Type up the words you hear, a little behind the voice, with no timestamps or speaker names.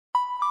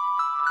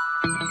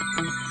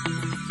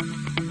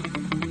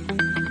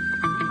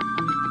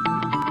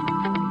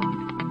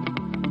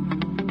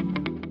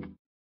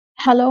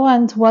Hello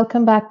and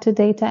welcome back to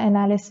Data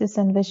Analysis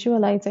and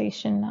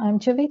Visualization. I'm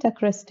Javita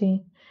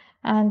Christie,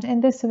 and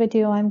in this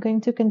video, I'm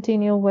going to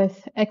continue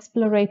with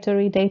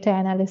exploratory data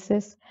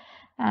analysis,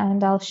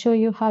 and I'll show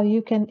you how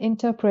you can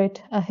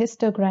interpret a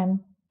histogram,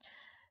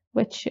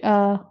 which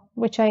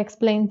I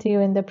explained to you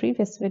in the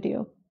previous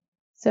video.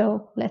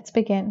 So let's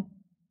begin.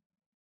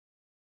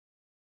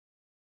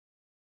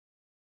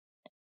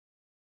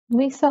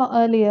 We saw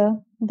earlier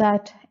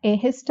that a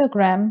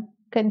histogram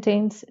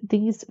contains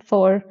these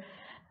four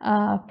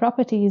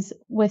properties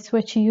with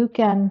which you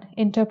can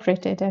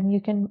interpret it and you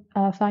can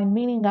find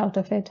meaning out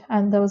of it.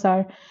 And those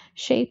are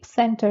shape,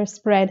 center,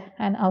 spread,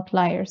 and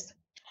outliers.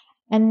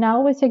 And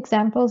now with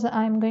examples,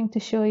 I'm going to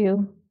show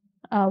you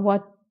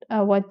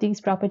what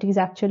these properties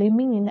actually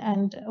mean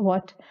and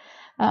what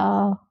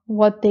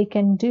they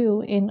can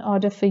do in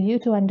order for you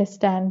to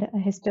understand a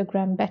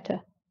histogram better.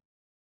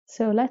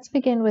 So let's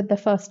begin with the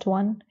first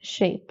one,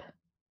 shape.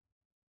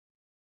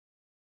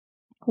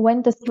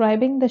 When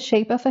describing the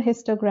shape of a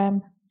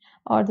histogram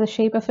or the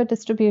shape of a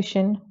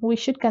distribution, we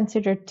should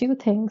consider two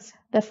things.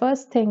 The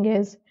first thing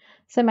is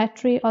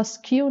symmetry or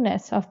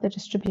skewness of the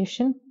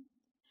distribution.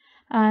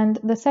 And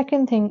the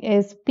second thing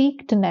is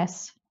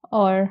peakedness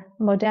or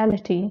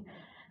modality,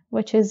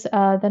 which is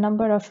the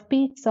number of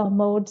peaks or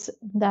modes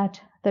that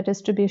the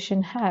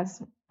distribution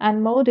has.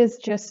 And mode is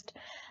just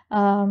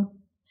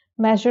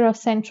measure of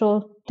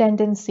central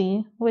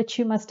tendency, which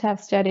you must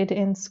have studied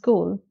in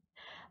school.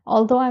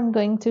 Although I'm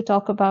going to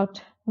talk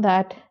about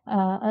that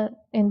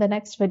in the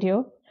next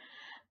video,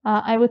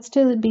 I would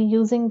still be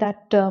using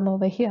that term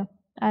over here.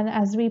 And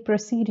as we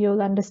proceed,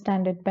 you'll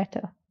understand it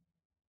better.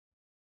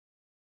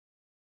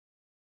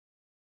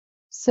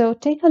 So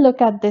take a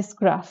look at this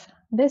graph.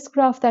 This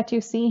graph that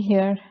you see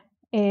here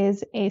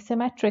is a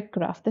symmetric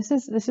graph. This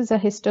is a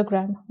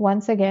histogram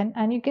once again,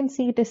 and you can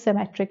see it is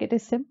symmetric. It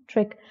is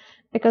symmetric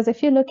because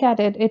if you look at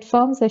it, it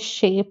forms a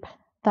shape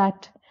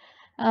that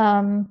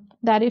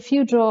that if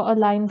you draw a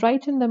line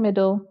right in the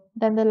middle,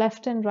 then the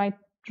left and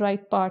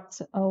right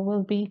parts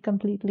will be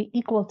completely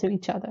equal to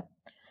each other.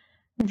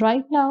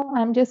 Right now,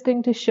 I'm just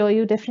going to show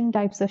you different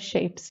types of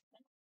shapes.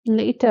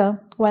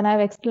 Later, when I've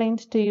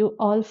explained to you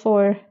all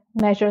four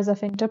measures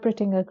of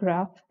interpreting a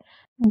graph,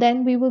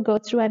 then we will go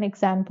through an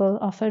example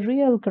of a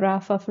real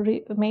graph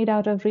made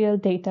out of real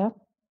data,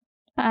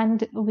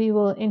 and we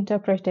will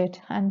interpret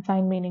it and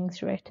find meaning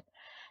through it.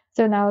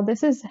 So now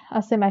this is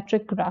a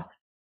symmetric graph.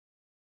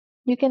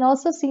 You can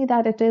also see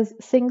that it is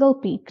single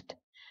peaked,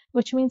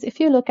 which means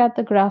if you look at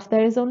the graph,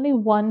 there is only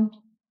one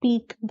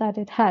peak that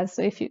it has.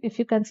 So if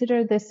you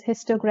consider this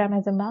histogram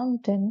as a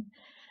mountain,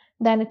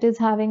 then it is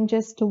having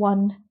just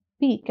one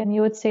peak, and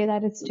you would say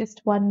that it's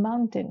just one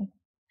mountain.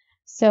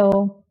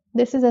 So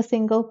this is a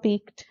single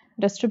peaked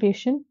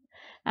distribution,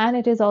 and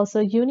it is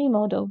also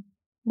unimodal.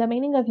 The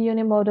meaning of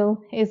unimodal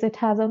is it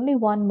has only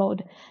one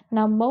mode.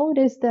 Now, mode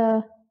is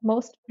the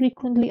most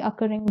frequently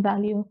occurring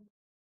value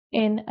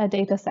in a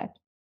data set.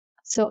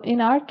 So in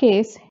our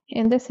case,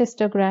 in this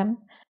histogram,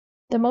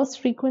 the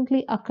most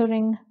frequently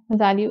occurring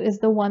value is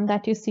the one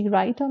that you see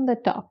right on the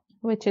top,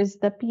 which is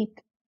the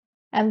peak.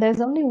 And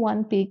there's only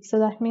one peak, so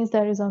that means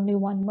there is only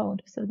one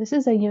mode. So this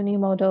is a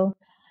unimodal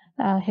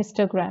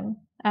histogram,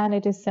 and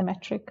it is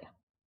symmetric.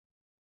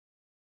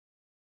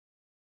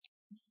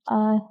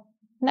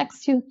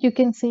 Next, you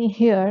can see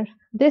here,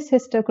 this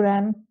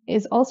histogram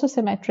is also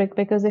symmetric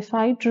because if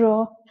I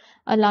draw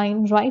a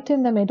line right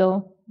in the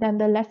middle, then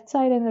the left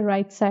side and the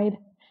right side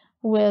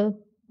will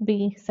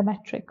be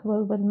symmetric,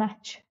 will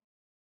match.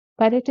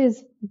 But it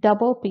is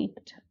double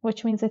peaked,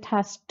 which means it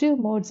has two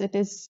modes. It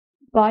is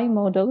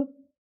bimodal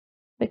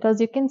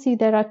because you can see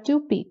there are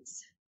two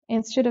peaks.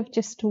 Instead of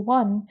just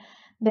one,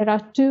 there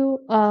are two,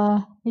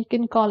 you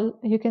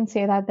can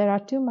say that there are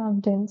two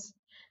mountains,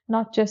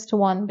 not just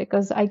one,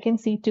 because I can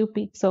see two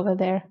peaks over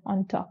there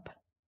on top.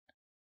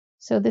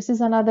 So this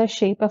is another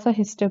shape of a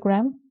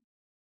histogram.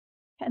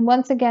 And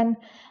once again,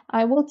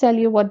 I will tell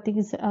you what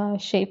these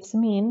shapes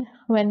mean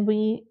when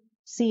we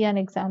see an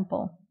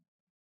example.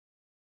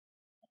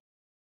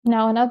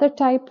 Now, another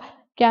type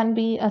can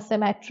be a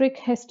symmetric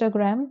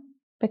histogram,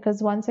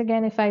 because once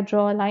again, if I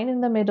draw a line in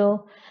the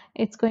middle,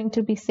 it's going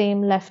to be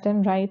same left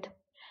and right.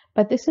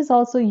 But this is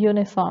also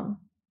uniform,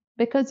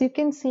 because you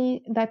can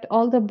see that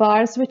all the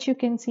bars which you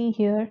can see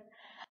here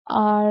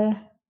are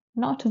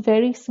not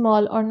very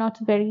small or not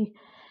very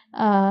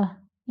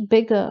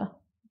bigger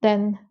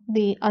than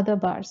the other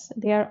bars.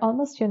 They are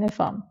almost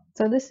uniform.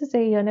 So this is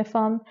a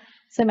uniform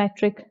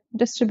symmetric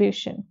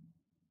distribution.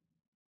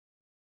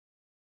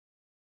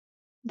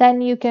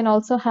 Then you can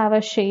also have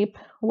a shape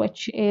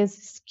which is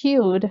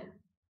skewed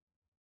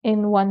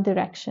in one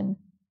direction,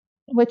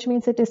 which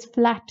means it is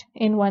flat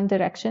in one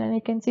direction. And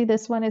you can see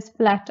this one is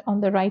flat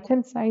on the right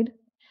hand side.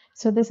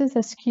 So this is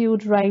a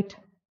skewed right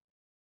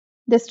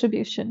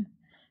distribution,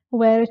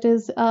 where it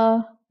is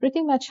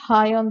pretty much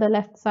high on the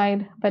left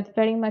side, but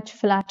very much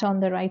flat on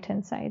the right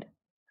hand side.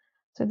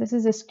 So this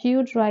is a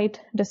skewed right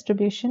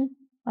distribution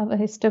of a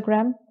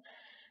histogram.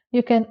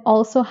 You can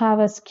also have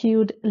a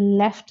skewed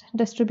left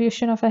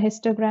distribution of a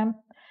histogram.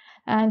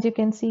 And you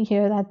can see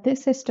here that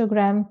this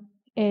histogram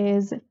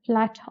is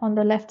flat on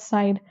the left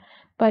side,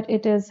 but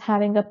it is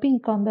having a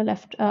peak on the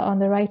left, on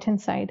the right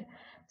hand side.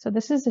 So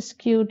this is a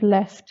skewed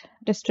left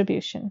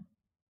distribution.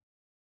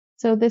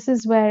 So this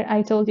is where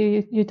I told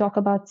you, you talk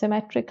about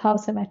symmetric, how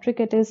symmetric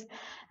it is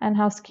and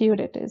how skewed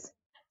it is.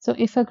 So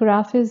if a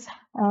graph is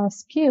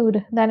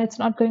skewed, then it's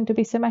not going to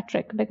be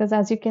symmetric, because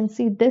as you can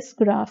see, this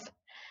graph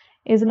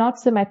is not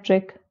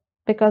symmetric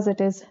because it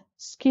is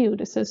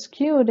skewed. So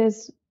skewed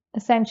is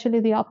essentially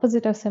the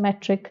opposite of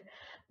symmetric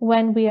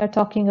when we are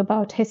talking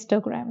about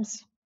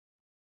histograms.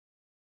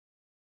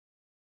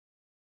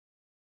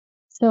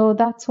 So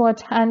that's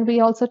what, and we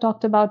also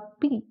talked about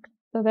peak.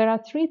 So there are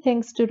three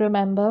things to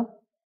remember: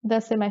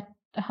 the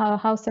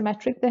how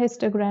symmetric the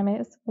histogram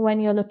is when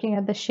you're looking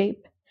at the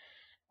shape,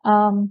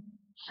 um,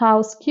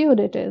 how skewed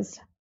it is,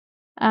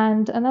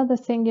 and another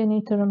thing you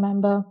need to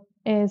remember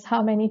is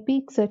how many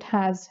peaks it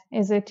has.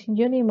 Is it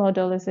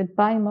unimodal? Is it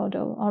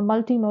bimodal or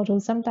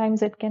multimodal?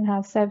 Sometimes it can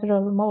have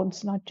several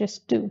modes, not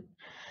just two.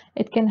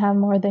 It can have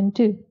more than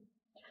two.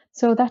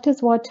 So that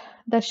is what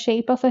the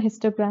shape of a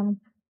histogram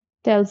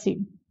tells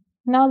you.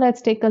 Now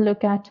let's take a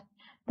look at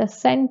the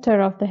center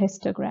of the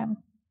histogram.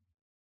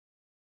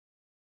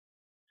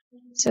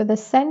 So the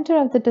center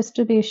of the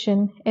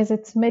distribution is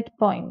its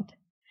midpoint.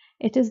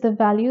 It is the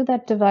value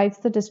that divides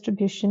the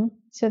distribution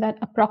so that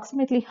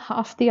approximately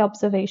half the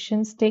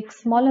observations take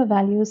smaller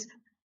values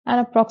and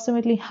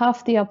approximately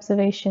half the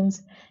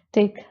observations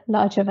take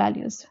larger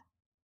values.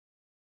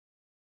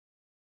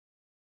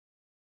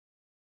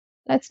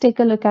 Let's take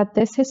a look at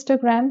this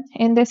histogram.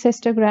 In this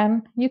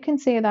histogram, you can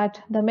say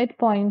that the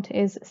midpoint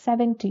is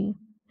 70,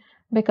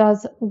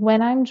 because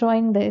when I'm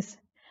drawing this,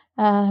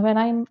 when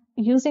I'm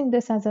using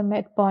this as a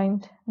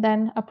midpoint,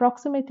 then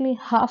approximately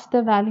half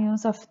the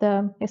values of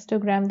the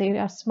histogram, they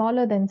are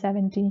smaller than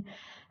 70,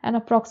 and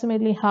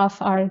approximately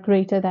half are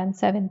greater than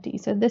 70.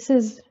 So this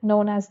is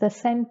known as the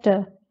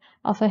center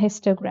of a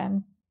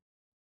histogram.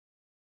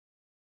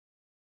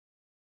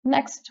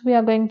 Next, we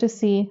are going to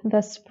see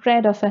the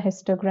spread of a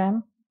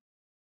histogram.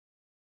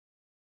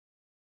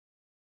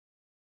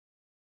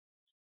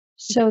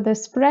 So the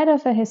spread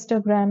of a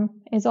histogram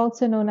is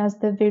also known as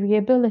the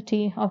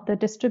variability of the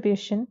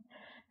distribution,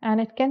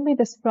 and it can be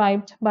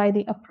described by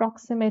the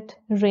approximate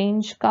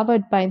range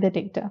covered by the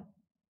data.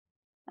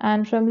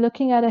 And from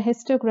looking at a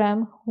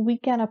histogram, we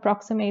can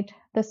approximate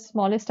the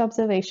smallest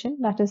observation,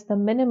 that is the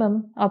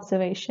minimum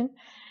observation,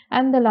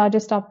 and the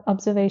largest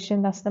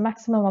observation, that's the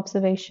maximum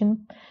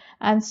observation.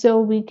 And so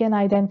we can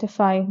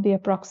identify the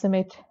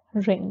approximate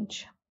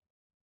range.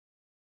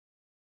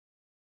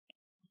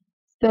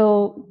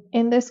 So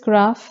in this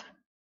graph,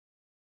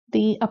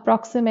 the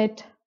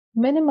approximate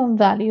minimum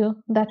value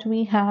that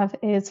we have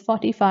is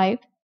 45.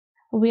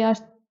 We are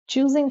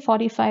choosing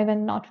 45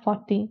 and not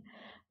 40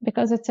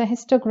 because it's a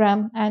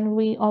histogram and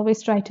we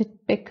always try to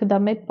pick the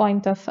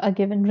midpoint of a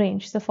given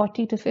range. So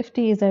 40 to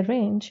 50 is a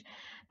range,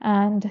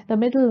 and the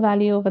middle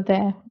value over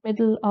there,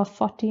 middle of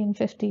 40 and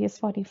 50, is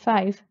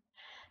 45.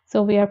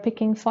 So we are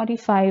picking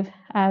 45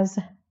 as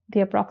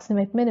the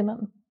approximate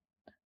minimum.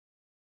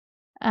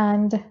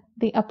 And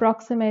the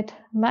approximate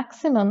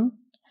maximum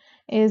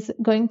is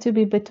going to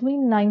be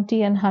between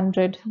 90 and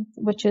 100,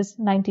 which is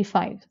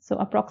 95. So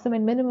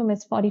approximate minimum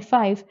is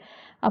 45,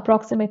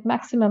 approximate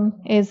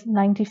maximum is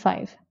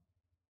 95.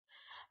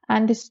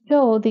 And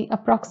so the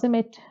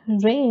approximate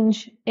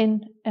range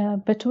in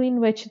between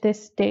which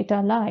this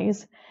data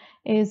lies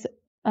is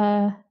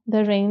the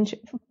range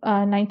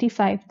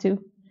 95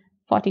 to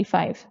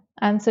 45.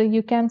 And so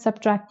you can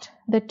subtract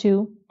the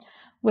two,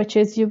 which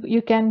is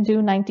you can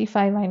do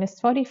 95 minus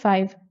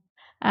 45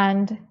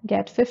 and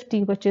get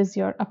 50, which is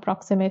your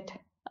approximate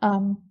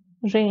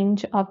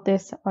range of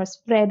this, or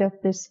spread of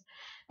this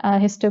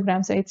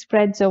histogram. So it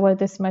spreads over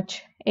this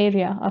much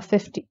area of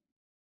 50.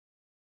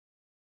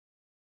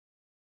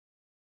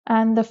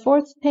 And the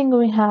fourth thing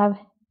we have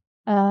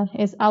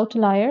is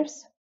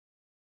outliers.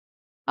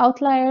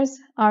 Outliers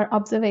are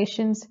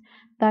observations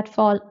that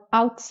fall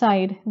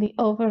outside the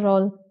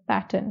overall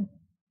pattern.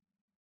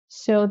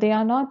 So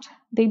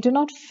they do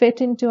not fit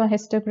into a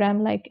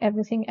histogram like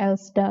everything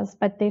else does,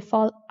 but they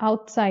fall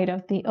outside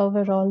of the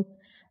overall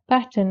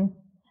pattern.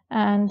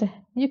 And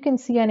you can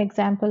see an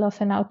example of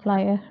an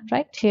outlier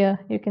right here.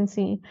 You can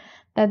see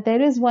that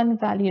there is one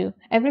value.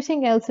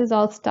 Everything else is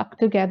all stuck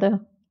together,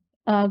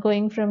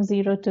 going from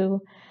 0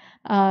 to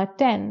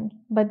 10.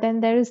 But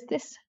then there is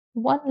this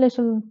one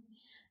little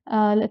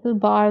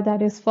bar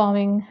that is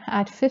forming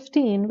at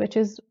 15, which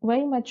is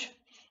very much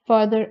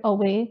further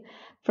away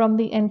from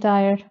the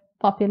entire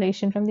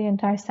population, from the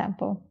entire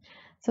sample.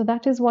 So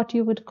that is what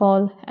you would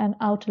call an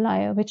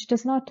outlier, which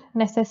does not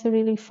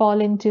necessarily fall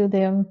into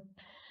the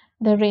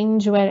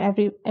range where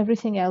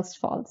everything else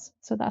falls.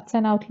 So that's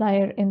an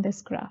outlier in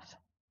this graph.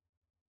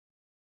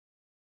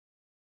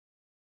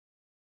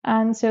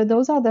 And so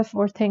those are the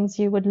four things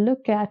you would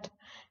look at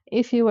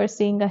if you were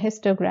seeing a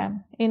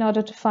histogram in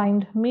order to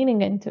find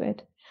meaning into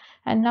it.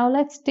 And now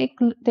let's take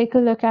a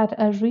look at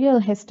a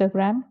real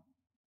histogram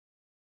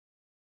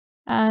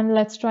and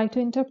let's try to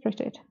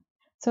interpret it.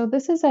 So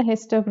this is a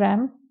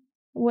histogram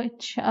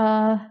which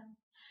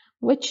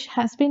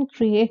has been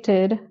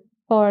created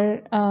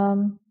for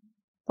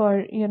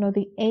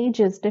the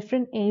ages,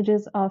 different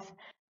ages of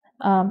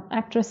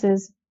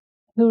actresses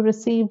who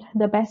received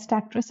the Best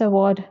Actress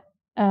award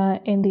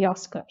in the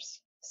Oscars.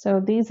 So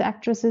these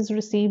actresses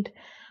received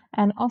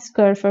an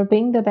Oscar for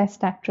being the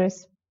Best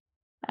Actress,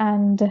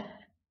 and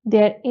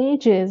their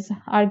ages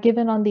are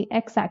given on the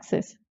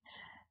x-axis,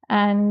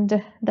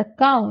 and the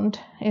count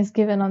is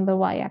given on the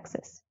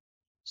y-axis.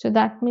 So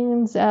that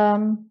means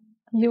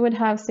you would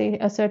have, say,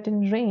 a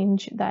certain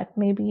range that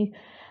maybe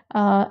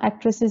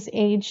actresses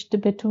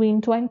aged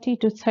between 20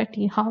 to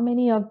 30. How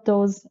many of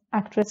those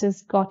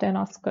actresses got an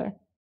Oscar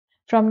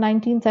from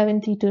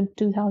 1970 to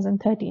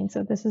 2013?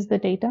 So this is the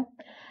data.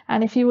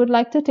 And if you would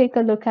like to take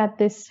a look at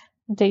this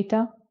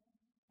data,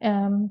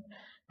 then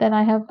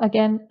I have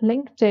again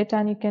linked it,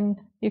 and you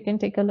can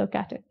take a look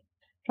at it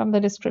from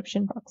the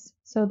description box.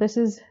 So this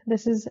is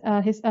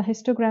a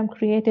histogram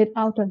created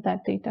out of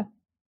that data.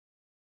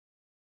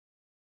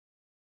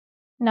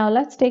 Now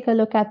let's take a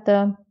look at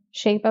the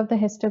shape of the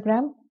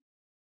histogram.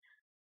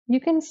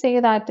 You can say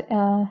that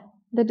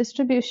the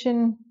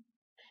distribution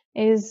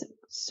is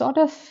sort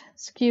of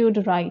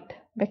skewed right,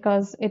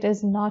 because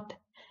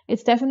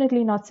it's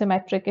definitely not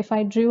symmetric. If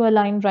I drew a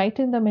line right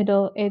in the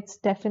middle, it's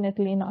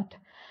definitely not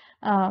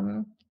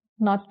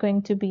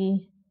going to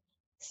be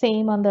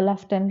same on the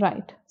left and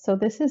right. So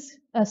this is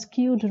a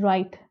skewed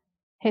right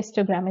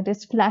histogram. It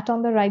is flat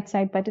on the right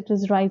side, but it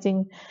is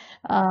rising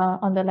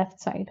on the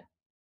left side.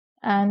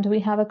 And we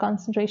have a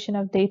concentration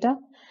of data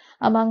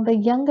among the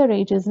younger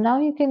ages. Now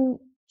you can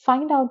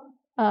find out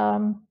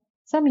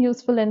some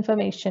useful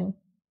information.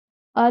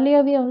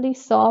 Earlier, we only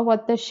saw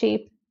what the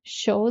shape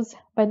shows,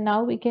 but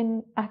now we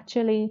can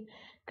actually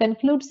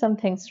conclude some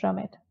things from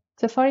it.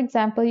 So for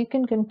example, you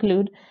can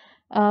conclude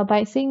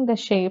by seeing the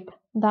shape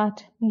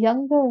that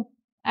younger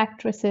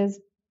actresses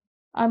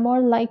are more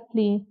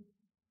likely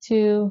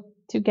to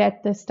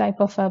get this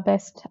type of a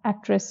Best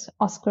Actress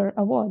Oscar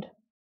award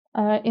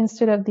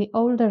instead of the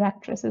older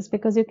actresses,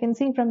 because you can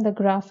see from the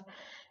graph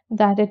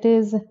that it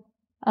is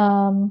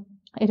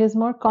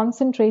more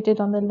concentrated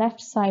on the left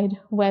side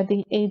where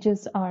the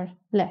ages are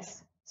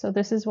less. So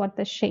this is what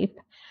the shape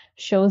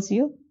shows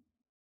you.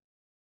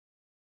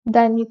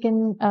 Then you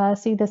can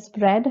see the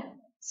spread.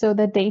 So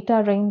the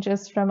data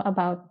ranges from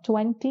about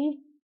 20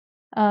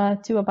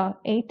 to about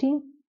 80,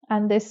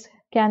 and this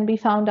can be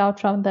found out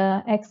from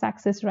the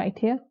x-axis right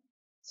here.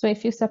 So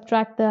if you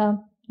subtract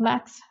the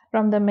max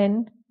from the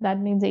min, that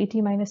means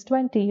 80 minus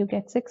 20, you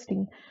get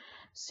 60.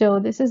 So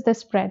this is the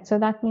spread. So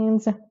that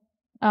means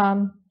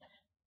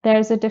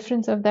there's a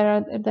difference of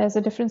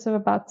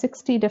about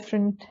 60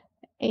 different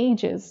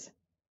ages,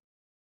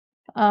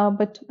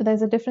 but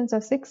there's a difference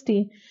of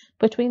 60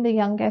 between the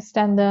youngest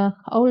and the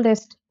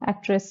oldest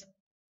actress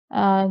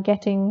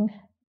getting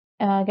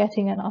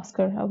an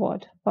Oscar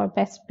award for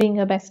being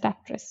a Best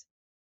Actress.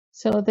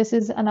 So this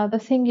is another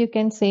thing you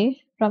can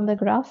see from the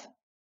graph.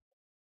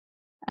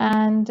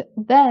 And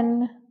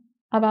then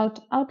about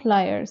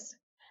outliers.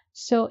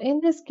 So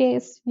in this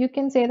case, you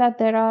can say that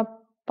there are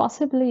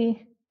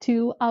possibly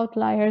two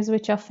outliers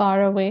which are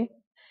far away,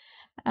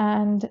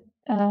 and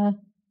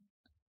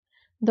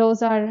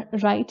those are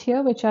right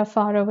here, which are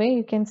far away.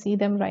 You can see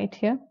them right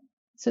here.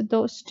 So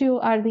those two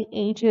are the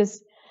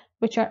ages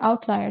which are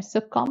outliers.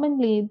 So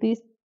commonly,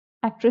 these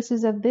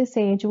actresses of this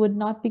age would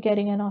not be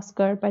getting an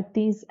Oscar, but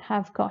these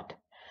have got.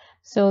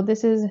 So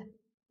this is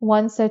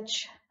one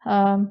such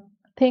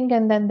thing.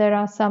 And then there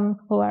are some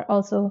who are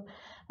also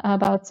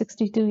about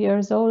 62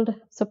 years old,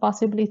 so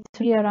possibly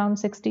three around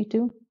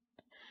 62.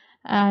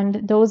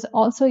 And those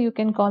also you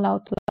can call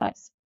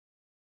outliers.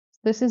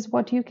 This is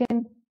what you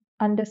can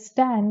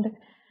understand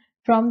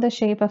from the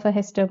shape of a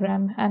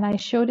histogram, and I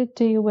showed it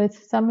to you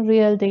with some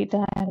real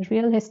data and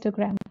real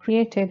histogram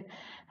created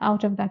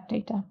out of that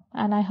data.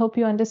 And I hope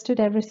you understood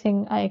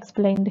everything I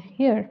explained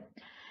here.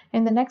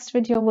 In the next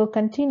video, we'll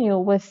continue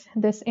with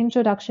this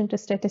introduction to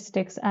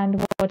statistics and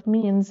what it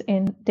means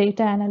in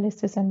data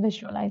analysis and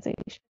visualization.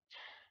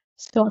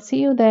 So I'll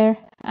see you there,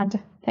 and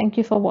thank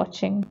you for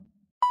watching.